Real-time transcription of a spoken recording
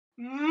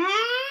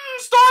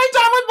Story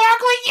time with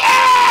Barkley,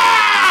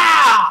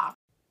 yeah!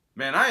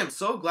 Man, I am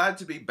so glad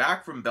to be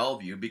back from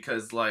Bellevue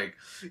because, like,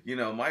 you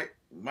know,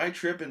 my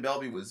trip in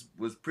Bellevue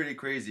was pretty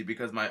crazy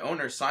because my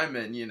owner,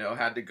 Simon, you know,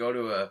 had to go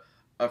to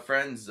a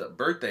friend's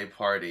birthday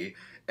party.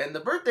 And the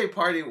birthday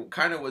party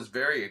kind of was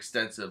very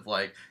extensive.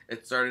 Like,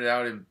 it started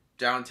out in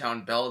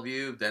downtown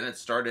Bellevue, then it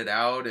started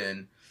out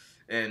in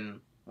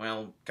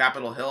well,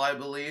 Capitol Hill, I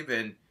believe.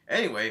 And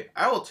anyway,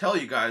 I will tell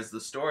you guys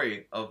the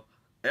story of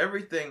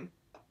everything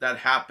that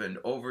happened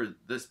over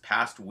this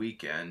past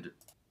weekend.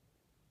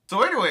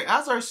 So anyway,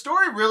 as our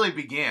story really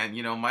began,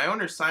 you know, my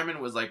owner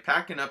Simon was like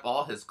packing up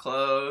all his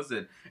clothes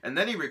and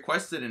then he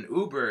requested an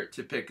Uber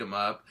to pick him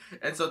up.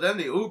 And so then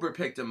the Uber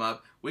picked him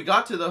up. We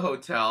got to the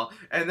hotel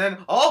and then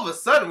all of a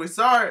sudden we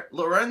saw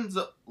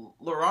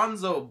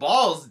LaVar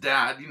Ball's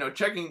dad, you know,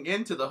 checking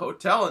into the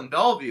hotel in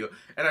Bellevue.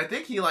 And I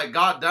think he like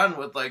got done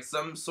with like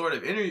some sort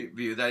of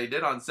interview that he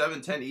did on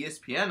 710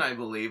 ESPN, I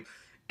believe.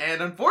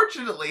 And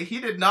unfortunately, he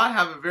did not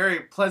have a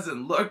very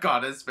pleasant look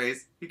on his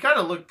face. He kind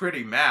of looked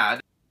pretty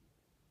mad.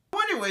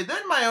 Anyway,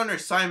 then my owner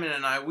Simon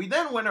and we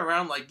then went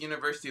around like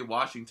University of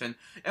Washington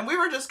and we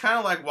were just kind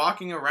of like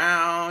walking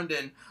around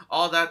and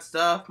all that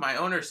stuff. My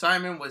owner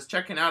Simon was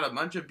checking out a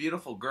bunch of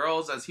beautiful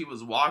girls as he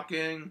was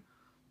walking,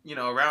 you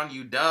know, around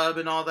UW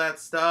and all that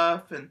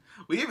stuff. And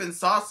we even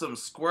saw some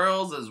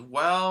squirrels as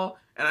well.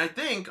 And I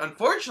think,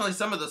 unfortunately,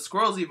 some of the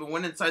squirrels even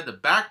went inside the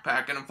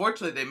backpack and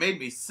unfortunately they made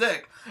me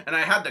sick and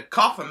I had to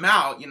cough them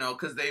out, you know,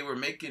 because they were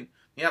making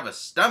me have a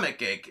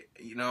stomach ache,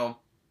 you know.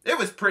 It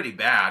was pretty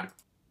bad.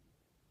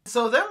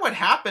 So then what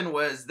happened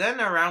was, then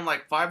around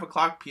like 5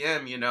 o'clock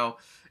p.m., you know,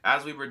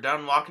 as we were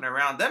done walking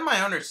around, then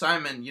my owner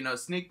Simon, you know,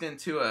 sneaked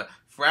into a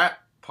frat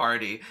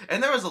party,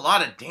 and there was a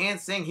lot of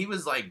dancing. He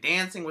was like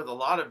dancing with a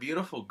lot of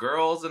beautiful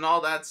girls and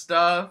all that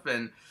stuff,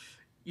 and,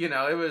 you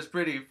know, it was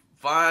pretty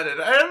fun,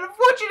 and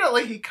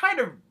unfortunately, he kind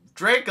of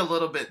drank a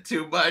little bit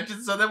too much,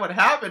 and so then what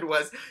happened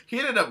was, he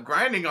ended up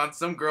grinding on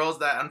some girls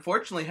that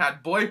unfortunately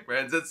had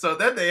boyfriends, and so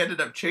then they ended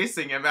up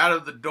chasing him out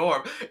of the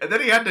dorm, and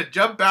then he had to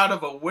jump out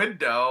of a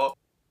window.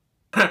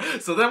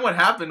 So then what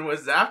happened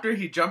was after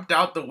he jumped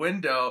out the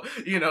window,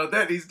 you know,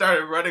 then he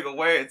started running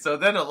away. And so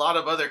then a lot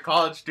of other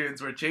college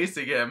students were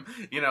chasing him,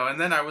 you know,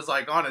 and then I was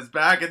like on his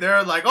back and they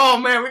were like, oh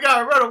man, we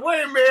gotta run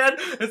away, man.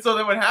 And so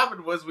then what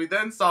happened was we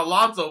then saw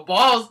LaVar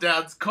Ball's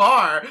dad's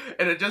car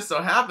and it just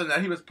so happened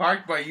that he was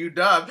parked by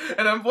UW.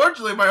 And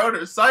unfortunately my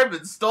owner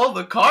Simon stole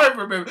the car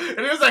from him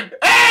and he was like,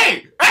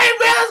 hey man,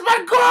 that's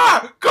my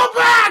car, go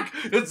back.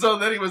 And so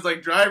then he was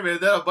like driving and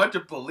then a bunch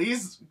of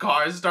police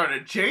cars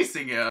started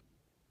chasing him.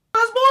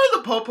 As more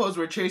of the popos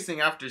were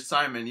chasing after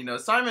Simon, you know,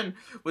 Simon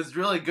was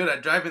really good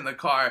at driving the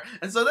car.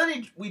 And so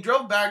then we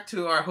drove back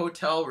to our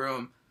hotel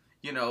room,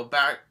 you know,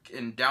 back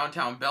in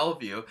downtown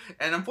Bellevue.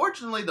 And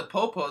unfortunately, the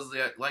popos,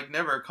 like,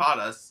 never caught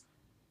us.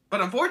 But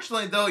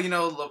unfortunately, though, you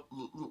know,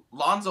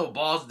 LaVar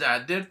Ball's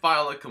dad did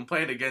file a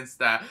complaint against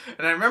that.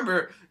 And I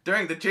remember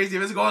during the chase, he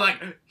was going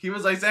like, he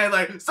was like saying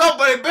like,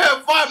 somebody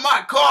better find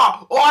my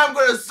car or I'm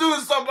going to sue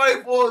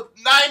somebody for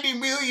 $90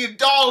 million,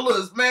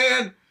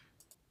 man.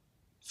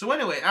 So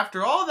anyway,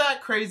 after all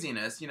that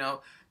craziness, you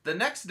know, the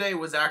next day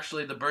was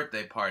actually the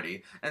birthday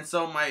party. And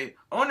so my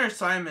owner,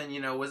 Simon,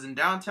 you know, was in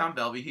downtown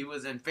Bellevue. He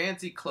was in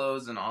fancy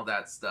clothes and all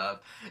that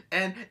stuff.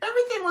 And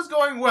everything was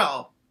going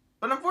well.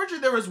 But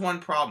unfortunately, there was one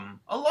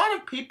problem. A lot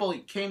of people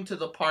came to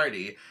the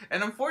party.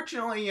 And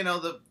unfortunately, you know,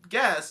 the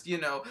guest,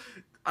 you know,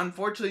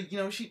 unfortunately,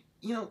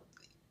 you know,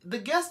 the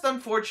guest,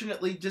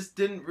 unfortunately, just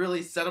didn't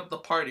really set up the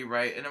party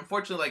right. And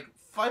unfortunately,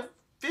 like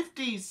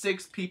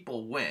 56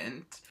 people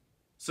went.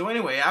 So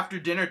anyway, after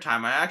dinner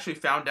time, I actually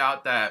found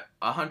out that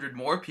 100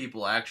 more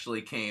people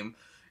actually came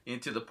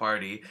into the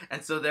party.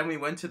 And so then we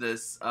went to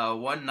this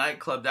one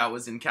nightclub that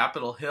was in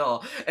Capitol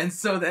Hill. And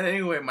so then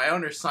anyway, my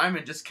owner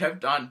Simon just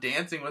kept on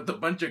dancing with a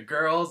bunch of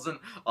girls and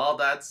all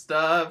that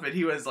stuff. And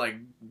he was like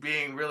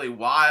being really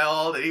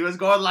wild. And he was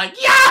going like,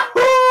 Yahoo!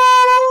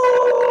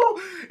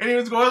 And he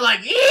was going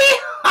like,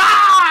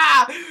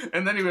 Yee-haw!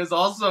 And then he was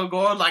also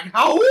going like,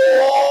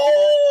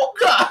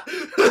 Hawooga!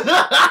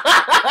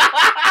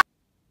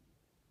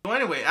 So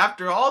anyway,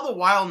 after all the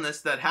wildness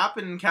that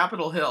happened in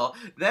Capitol Hill,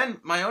 then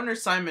my owner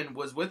Simon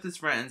was with his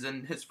friends,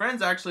 and his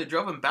friends actually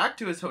drove him back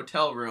to his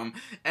hotel room,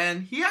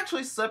 and he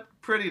actually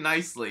slept pretty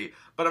nicely.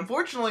 But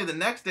unfortunately, the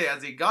next day,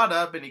 as he got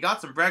up and he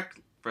got some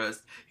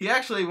breakfast, he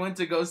actually went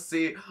to go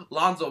see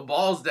LaVar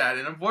Ball's dad,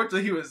 and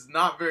unfortunately, he was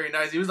not very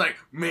nice. He was like,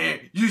 man,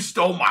 you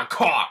stole my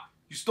car.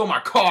 You stole my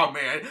car,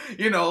 man.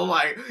 You know,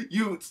 like,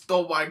 you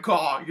stole my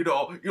car. You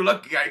know, you're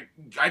lucky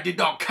I did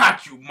not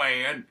catch you,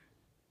 man.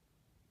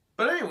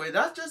 But anyway,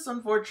 that's just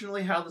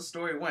unfortunately how the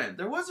story went.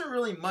 There wasn't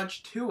really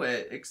much to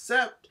it,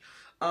 except,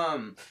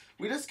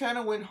 we just kind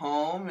of went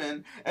home,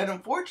 and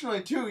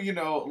unfortunately, too, you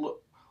know,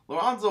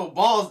 Lonzo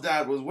Ball's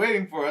dad was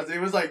waiting for us. He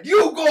was like,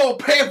 "You go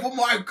pay for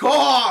my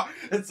car!"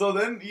 And so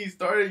then he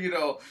started,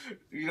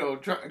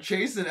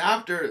 chasing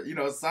after,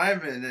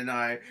 Simon and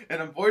I.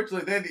 And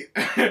unfortunately, then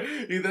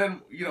he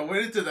then,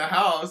 went into the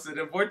house, and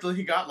unfortunately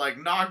he got like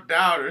knocked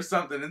out or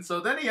something. And so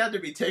then he had to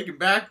be taken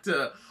back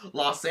to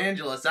Los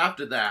Angeles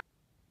after that.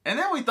 And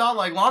then we thought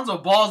like Lonzo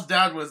Ball's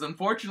dad was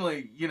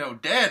unfortunately,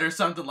 dead or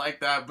something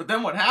like that. But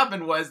then what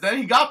happened was then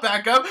he got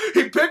back up,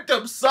 he picked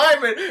up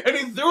Simon, and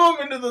he threw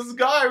him into the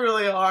sky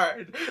really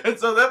hard. And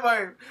so then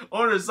my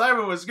owner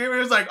Simon was screaming,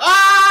 he was like,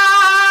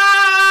 "Ah!"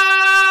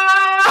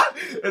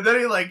 And then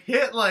he like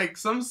hit like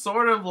some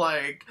sort of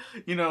like,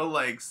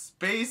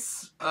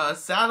 space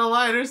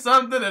satellite or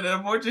something. And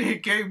unfortunately he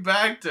came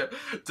back to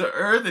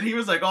Earth, and he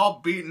was like all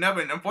beaten up.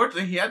 And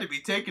unfortunately he had to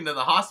be taken to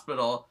the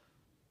hospital.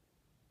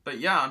 But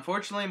yeah,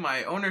 unfortunately,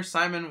 my owner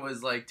Simon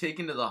was like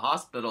taken to the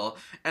hospital,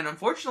 and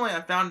unfortunately,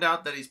 I found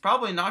out that he's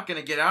probably not going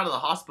to get out of the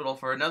hospital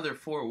for another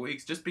 4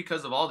 weeks just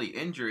because of all the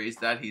injuries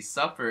that he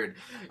suffered.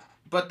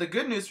 But the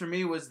good news for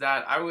me was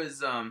that I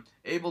was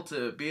able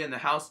to be in the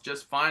house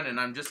just fine, and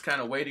I'm just kind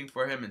of waiting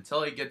for him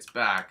until he gets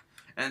back.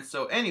 And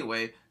so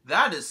anyway,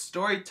 that is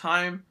story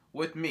time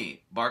with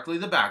me, Barkley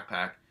the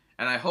Backpack,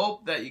 and I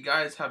hope that you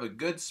guys have a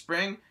good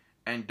spring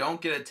and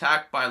don't get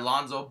attacked by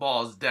Lonzo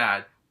Ball's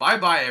dad.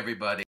 Bye-bye,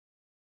 everybody.